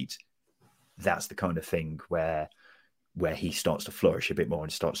his feet, that's the kind of thing where he starts to flourish a bit more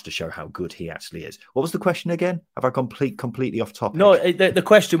and starts to show how good he actually is. What was the question again? Have I completely off topic? No, the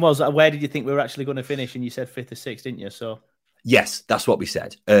question was, where did you think we were actually going to finish? And you said 5th or 6th, didn't you? So yes, that's what we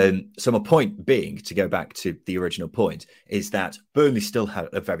said. So my point being, to go back to the original point, is that Burnley still had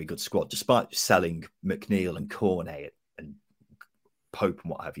a very good squad, despite selling McNeil and Cornet and Pope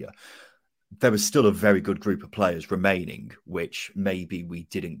and what have you. There was still a very good group of players remaining, which maybe we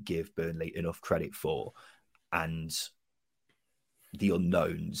didn't give Burnley enough credit for. And the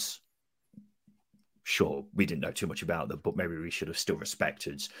unknowns, sure, we didn't know too much about them, but maybe we should have still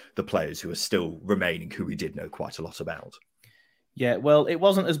respected the players who are still remaining, who we did know quite a lot about. Yeah, well, it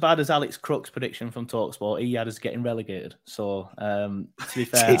wasn't as bad as Alex Crook's prediction from TalkSport. He had us getting relegated. So, to be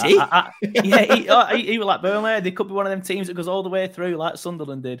fair, did he? he was like Burnley. They could be one of them teams that goes all the way through, like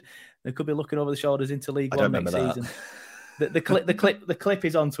Sunderland did. They could be looking over the shoulders into League One next season. The clip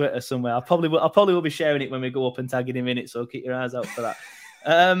is on Twitter somewhere. I probably will be sharing it when we go up and tagging him in it. So keep your eyes out for that.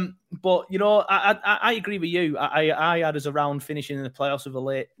 But you know, I agree with you. I had us around finishing in the playoffs with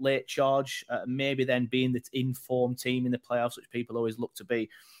a late charge, maybe then being the informed team in the playoffs, which people always look to be.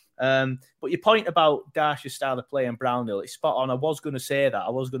 But your point about Dyche's style of play and Brownhill, it's spot on. I was going to say that. I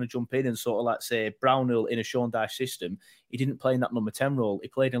was going to jump in and sort of like say Brownhill in a Sean Dyche system, he didn't play in that number 10 role. He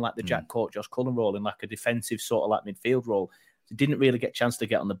played in like the Jack Court, Josh Cullen role, in like a defensive sort of like midfield role. So didn't really get a chance to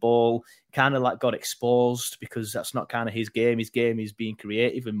get on the ball. Kind of like got exposed because that's not kind of his game. His game is being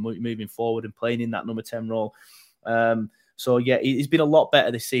creative and moving forward and playing in that number 10 role. So, yeah, he's been a lot better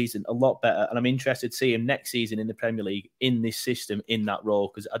this season, a lot better. And I'm interested to see him next season in the Premier League in this system, in that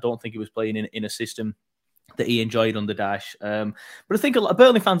role, because I don't think he was playing in a system that he enjoyed under Dyche. But I think a lot of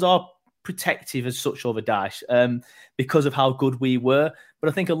Burnley fans are protective as such over Dyche because of how good we were. But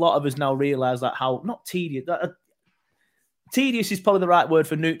I think a lot of us now realise that how, not tedious, tedious is probably the right word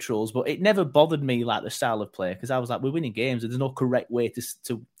for neutrals, but it never bothered me like the style of play because I was like, we're winning games. There's no correct way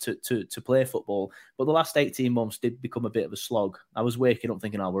to play football. But the last 18 months did become a bit of a slog. I was waking up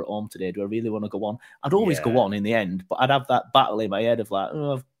thinking, oh, we're at home today. Do I really want to go on? I'd always go on in the end, but I'd have that battle in my head of like,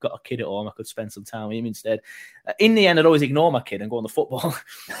 oh, I've got a kid at home. I could spend some time with him instead. In the end, I'd always ignore my kid and go on the football.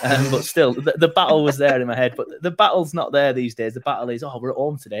 But still, the battle was there in my head. But the battle's not there these days. The battle is, oh, we're at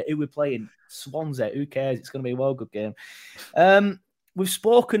home today. Who we're playing? Swansea. Who cares? It's going to be a well good game. We've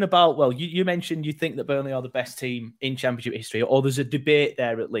spoken about, well, you mentioned you think that Burnley are the best team in Championship history, or there's a debate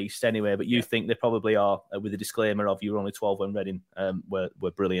there at least anyway, but you think they probably are, with a disclaimer of you were only 12 when Reading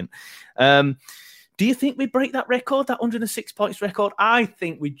were brilliant. Do you think we break that record, that 106 points record? I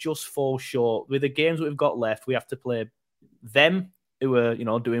think we just fall short. With the games that we've got left, we have to play them, who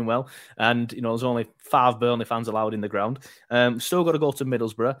are, doing well. And, there's only 5 Burnley fans allowed in the ground. Still got to go to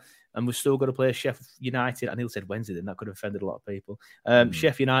Middlesbrough. And we've still got to play Sheffield United. I nearly said Wednesday, then that could have offended a lot of people.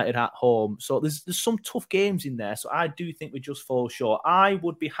 Sheffield United at home. So there's some tough games in there. So I do think we just fall short. I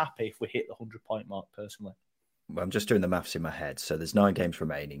would be happy if we hit the 100-point mark, personally. I'm just doing the maths in my head. So there's 9 games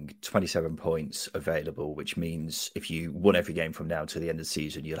remaining, 27 points available, which means if you won every game from now to the end of the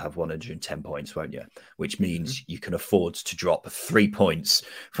season, you'll have 110 points, won't you? Which means you can afford to drop 3 points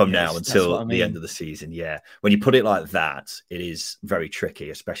from now until the end of the season. Yeah. When you put it like that, it is very tricky,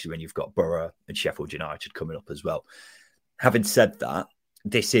 especially when you've got Borough and Sheffield United coming up as well. Having said that,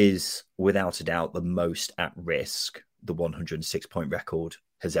 this is without a doubt the most at risk the 106-point record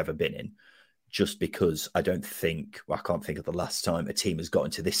has ever been in. Just because I can't think of the last time a team has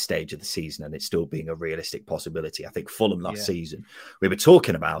gotten to this stage of the season and it's still being a realistic possibility. I think Fulham last season, we were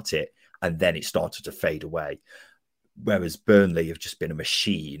talking about it and then it started to fade away. Whereas Burnley have just been a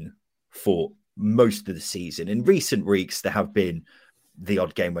machine for most of the season. In recent weeks, there have been the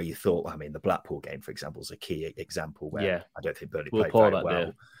odd game where you thought, the Blackpool game, for example, is a key example where I don't think Burnley played very well.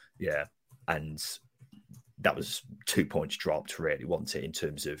 Day. Yeah. And that was 2 points dropped, really, wasn't it, in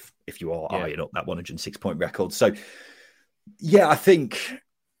terms of if you are eyeing up that 106-point record. So, I think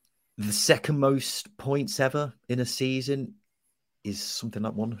the second most points ever in a season is something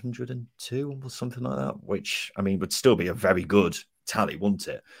like 102 or something like that, which, I mean, would still be a very good tally, wouldn't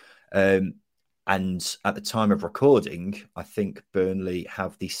it? And at the time of recording, I think Burnley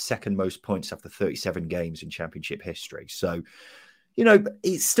have the second most points after 37 games in Championship history. So, you know,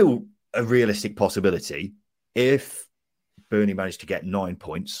 it's still a realistic possibility. If Burnley managed to get 9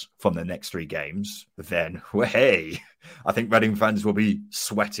 points from their next 3 games, then, well, hey, I think Reading fans will be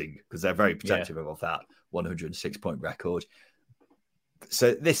sweating because they're very protective of that 106-point record.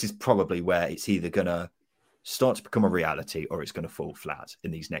 So this is probably where it's either going to start to become a reality or it's going to fall flat in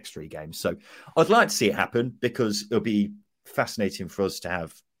these next 3 games. So I'd like to see it happen because it'll be fascinating for us to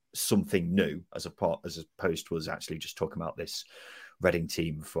have something new as opposed to us actually just talking about this Reading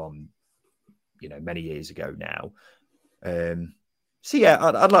team from, you know, many years ago now. So yeah,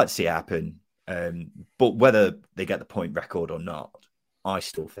 I'd like to see it happen. But whether they get the point record or not, I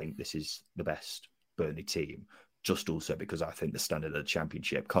still think this is the best Burnley team, just also because I think the standard of the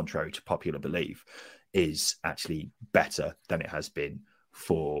Championship, contrary to popular belief, is actually better than it has been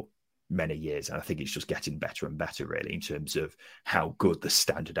for many years. And I think it's just getting better and better, really, in terms of how good the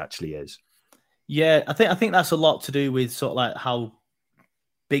standard actually is. Yeah, I think that's a lot to do with sort of like how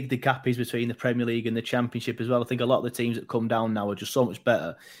big the gap is between the Premier League and the Championship as well. I think a lot of the teams that come down now are just so much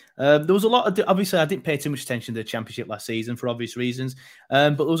better. There was a lot of, obviously I didn't pay too much attention to the Championship last season for obvious reasons,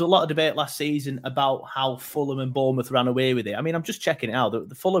 but there was a lot of debate last season about how Fulham and Bournemouth ran away with it. I mean, I'm just checking it out.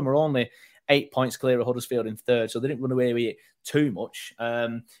 The Fulham were only 8 points clear of Huddersfield in third, so they didn't run away with it too much.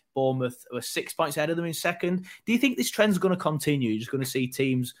 Bournemouth were 6 points ahead of them in second. Do you think this trend's going to continue? You're just going to see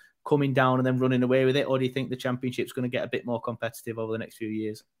teams coming down and then running away with it, or do you think the Championship's going to get a bit more competitive over the next few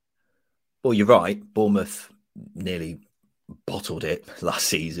years? Well, you're right. Bournemouth nearly bottled it last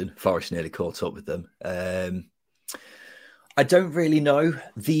season. Forest nearly caught up with them. I don't really know.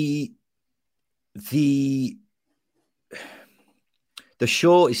 The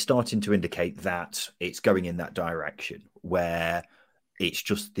shore is starting to indicate that it's going in that direction, where it's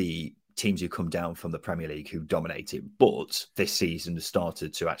just the teams who come down from the Premier League who dominate it. But this season has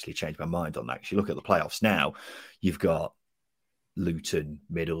started to actually change my mind on that. If you look at the playoffs now, you've got Luton,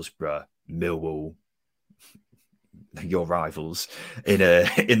 Middlesbrough, Millwall, your rivals in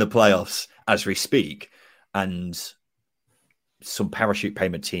the playoffs as we speak, and some parachute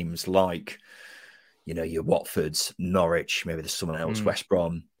payment teams like, you know, your Watfords, Norwich, maybe there's someone else, West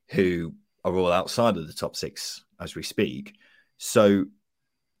Brom, who are all outside of the top 6 as we speak. So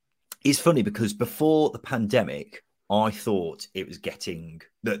it's funny because before the pandemic, I thought it was getting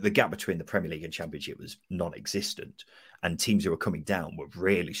the gap between the Premier League and Championship was non-existent, and teams who were coming down were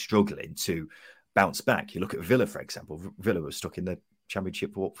really struggling to bounce back. You look at Villa, for example. Villa was stuck in the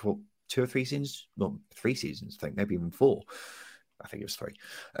Championship for 2 or 3 seasons, well, 3 seasons, I think, maybe even 4. I think it was 3.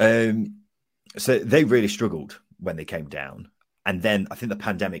 So they really struggled when they came down, and then I think the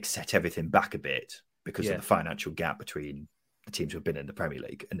pandemic set everything back a bit because of the financial gap between the teams who have been in the Premier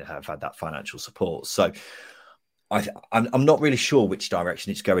League and have had that financial support. So I'm not really sure which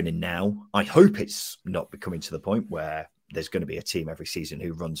direction it's going in now. I hope it's not becoming to the point where there's going to be a team every season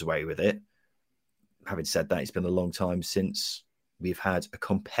who runs away with it. Having said that, it's been a long time since we've had a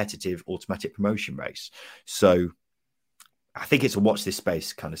competitive automatic promotion race. So I think it's a watch this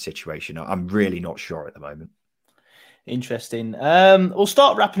space kind of situation. I'm really not sure at the moment. Interesting. We'll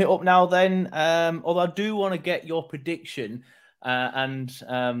start wrapping it up now then. Although I do want to get your prediction, and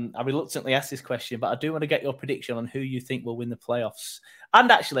I reluctantly asked this question, but I do want to get your prediction on who you think will win the playoffs, and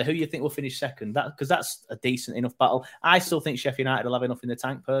actually who you think will finish second. Because that's a decent enough battle. I still think Sheffield United will have enough in the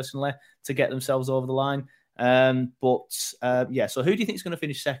tank personally to get themselves over the line. So who do you think is going to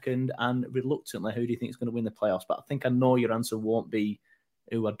finish second? And reluctantly, who do you think is going to win the playoffs? But I think I know your answer won't be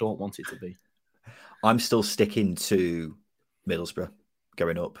who I don't want it to be. I'm still sticking to Middlesbrough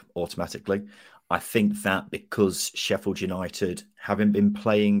going up automatically. I think that because Sheffield United haven't been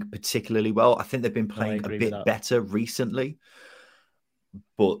playing particularly well, I think they've been playing a bit better recently.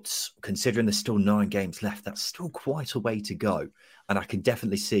 But considering there's still 9 games left, that's still quite a way to go. And I can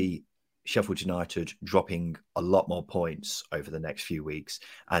definitely see Sheffield United dropping a lot more points over the next few weeks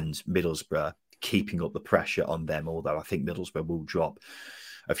and Middlesbrough keeping up the pressure on them, although I think Middlesbrough will drop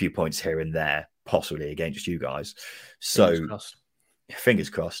a few points here and there, possibly against you guys. So fingers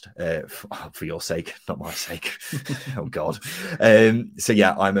crossed for your sake, not my sake. Oh God.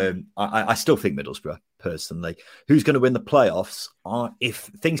 I still think Middlesbrough personally. Who's going to win the playoffs? If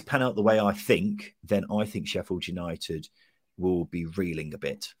things pan out the way I think, then I think Sheffield United will be reeling a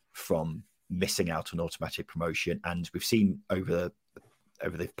bit from missing out on automatic promotion. And we've seen over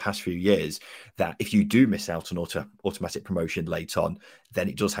the past few years that if you do miss out on automatic promotion late on, then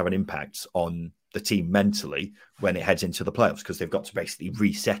it does have an impact on the team mentally when it heads into the playoffs, because they've got to basically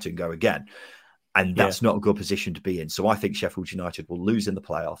reset and go again. And that's not a good position to be in. So I think Sheffield United will lose in the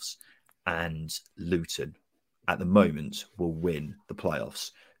playoffs, and Luton at the moment will win the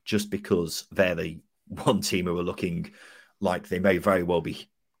playoffs, just because they're the one team who are looking like they may very well be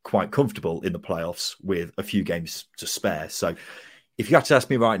quite comfortable in the playoffs with a few games to spare. So if you had to ask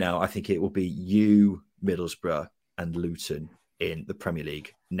me right now, I think it will be you, Middlesbrough and Luton in the Premier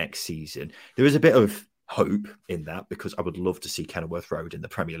League next season. There is a bit of hope in that, because I would love to see Kenilworth Road in the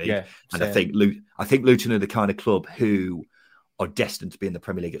Premier League. Yeah, and I think Luton are the kind of club who are destined to be in the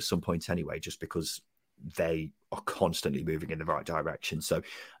Premier League at some point anyway, just because they are constantly moving in the right direction. So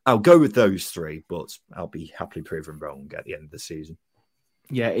I'll go with those three, but I'll be happily proven wrong at the end of the season.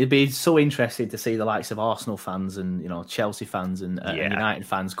 Yeah, it'd be so interesting to see the likes of Arsenal fans and, you know, Chelsea fans and United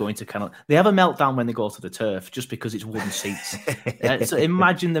fans going to kind of... They have a meltdown when they go to the turf just because it's wooden seats. So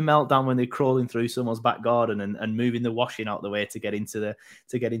imagine the meltdown when they're crawling through someone's back garden and moving the washing out the way to get into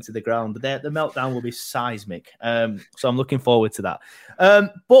the ground. The meltdown will be seismic. So I'm looking forward to that.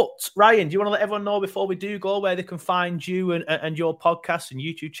 But Ryan, do you want to let everyone know before we do go where they can find you and your podcast and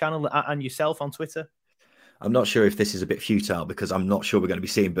YouTube channel and yourself on Twitter? I'm not sure if this is a bit futile, because I'm not sure we're going to be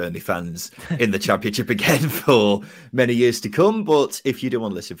seeing Burnley fans in the Championship again for many years to come. But if you do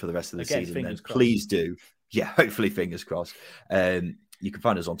want to listen for the rest of the season, then please do. Yeah, hopefully, fingers crossed. You can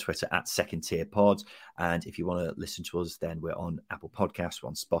find us on Twitter at Second Tier Pod. And if you want to listen to us, then we're on Apple Podcasts, we're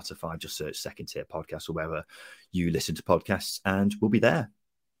on Spotify. Just search Second Tier Podcast or wherever you listen to podcasts, and we'll be there.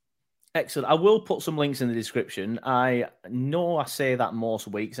 Excellent. I will put some links in the description. I know I say that most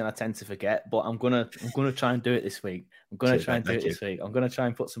weeks and I tend to forget, but I'm gonna try and do it this week. I'm going to try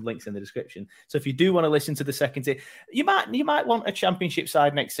and put some links in the description. So if you do want to listen to the second tier, you might want a Championship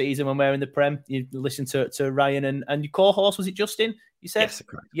side next season when we're in the Prem. You listen to Ryan and your co-host, was it Justin? You said? Yes,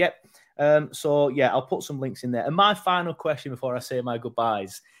 correct. Yep. So yeah, I'll put some links in there. And my final question before I say my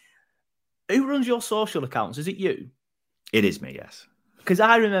goodbyes: who runs your social accounts? Is it you? It is me, yes. Because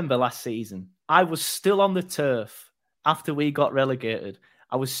I remember last season, I was still on the turf after we got relegated.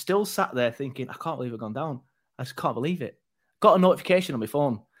 I was still sat there thinking, I can't believe I've gone down. I just can't believe it. Got a notification on my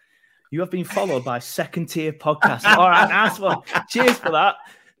phone. You have been followed by Second Tier Podcast. All right, nice one. Cheers for that.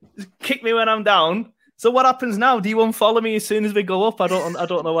 Just kick me when I'm down. So what happens now? Do you unfollow me as soon as we go up? I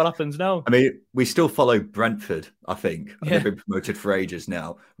don't know what happens now. I mean, we still follow Brentford, I think. They've been promoted for ages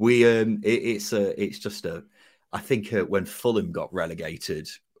now. We it's just a... I think when Fulham got relegated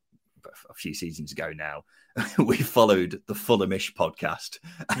a few seasons ago now, we followed the Fulhamish podcast,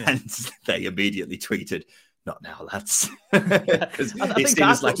 and they immediately tweeted, "Not now, lads." Because it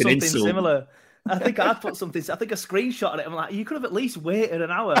seems like an insult. Similar. I think I put something. I think a screenshot of it. I'm like, you could have at least waited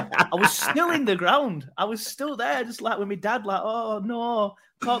an hour. I was still in the ground. I was still there, just like with my dad. Like, oh no,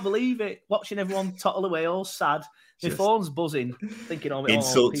 can't believe it. Watching everyone tottle away, all sad. My phone's buzzing, thinking, "Oh,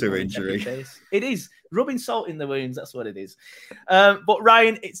 insult to injury." It is rubbing salt in the wounds. That's what it is. But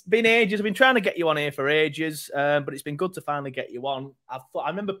Ryan, it's been ages. I've been trying to get you on here for ages, but it's been good to finally get you on. I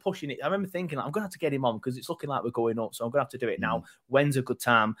remember pushing it. I remember thinking, I'm going to have to get him on because it's looking like we're going up. So I'm going to have to do it now. When's a good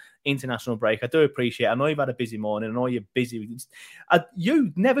time? International break. I do appreciate it. I know you've had a busy morning. I know you're busy.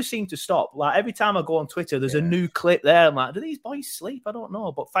 You never seem to stop. Like every time I go on Twitter, there's a new clip there. I'm like, do these boys sleep? I don't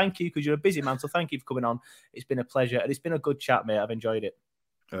know. But thank you, because you're a busy man. So thank you for coming on. It's been a pleasure. And it's been a good chat, mate. I've enjoyed it.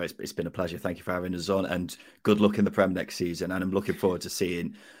 Oh, it's been a pleasure. Thank you for having us on, and good luck in the Prem next season. And I'm looking forward to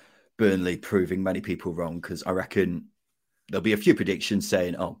seeing Burnley proving many people wrong, because I reckon there'll be a few predictions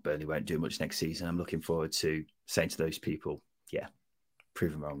saying, "Oh, Burnley won't do much next season." I'm looking forward to saying to those people, "Yeah,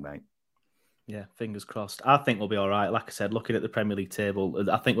 prove them wrong, mate." Yeah, fingers crossed. I think we'll be all right. Like I said, looking at the Premier League table,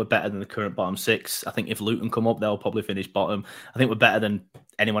 I think we're better than the current bottom six. I think if Luton come up, they'll probably finish bottom. I think we're better than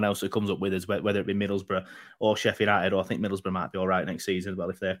anyone else who comes up with us, whether it be Middlesbrough or Sheffield United, or I think Middlesbrough might be all right next season, well,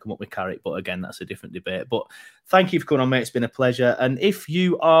 if they come up with Carrick. But again, that's a different debate. But thank you for coming on, mate. It's been a pleasure. And if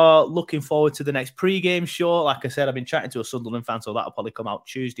you are looking forward to the next pre-game show, like I said, I've been chatting to a Sunderland fan, so that'll probably come out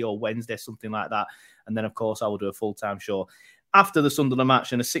Tuesday or Wednesday, something like that. And then, of course, I will do a full-time show after the Sunderland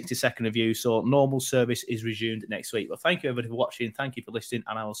match and a 60-second review. So normal service is resumed next week. But thank you, everybody, for watching. Thank you for listening,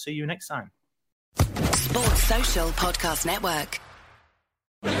 and I will see you next time. Sports Social Podcast Network.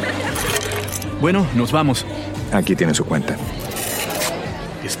 Bueno, nos vamos. Aquí tiene su cuenta.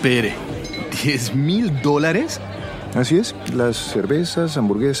 Espere, $10,000? Así es, las cervezas,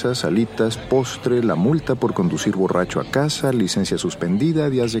 hamburguesas, alitas, postre, la multa por conducir borracho a casa, licencia suspendida,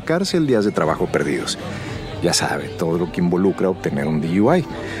 días de cárcel, días de trabajo perdidos. Ya sabe, todo lo que involucra obtener un DUI.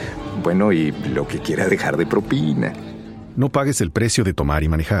 Bueno, y lo que quiera dejar de propina. No pagues el precio de tomar y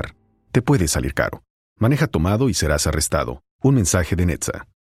manejar. Te puede salir caro. Maneja tomado y serás arrestado. Un mensaje de Netza.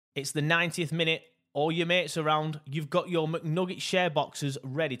 It's the 90th minute, all your mates around, you've got your McNugget share boxes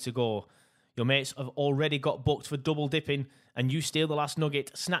ready to go. Your mates have already got booked for double dipping, and you steal the last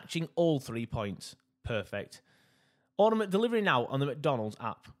nugget, snatching all 3 points. Perfect. Order McDelivery now on the McDonald's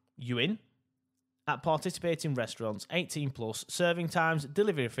app. You in? At participating restaurants, 18 plus, serving times,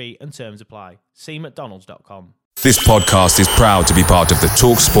 delivery fee and terms apply. See mcdonalds.com. This podcast is proud to be part of the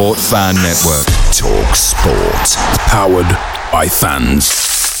TalkSport Fan Network. TalkSport. Powered by fans.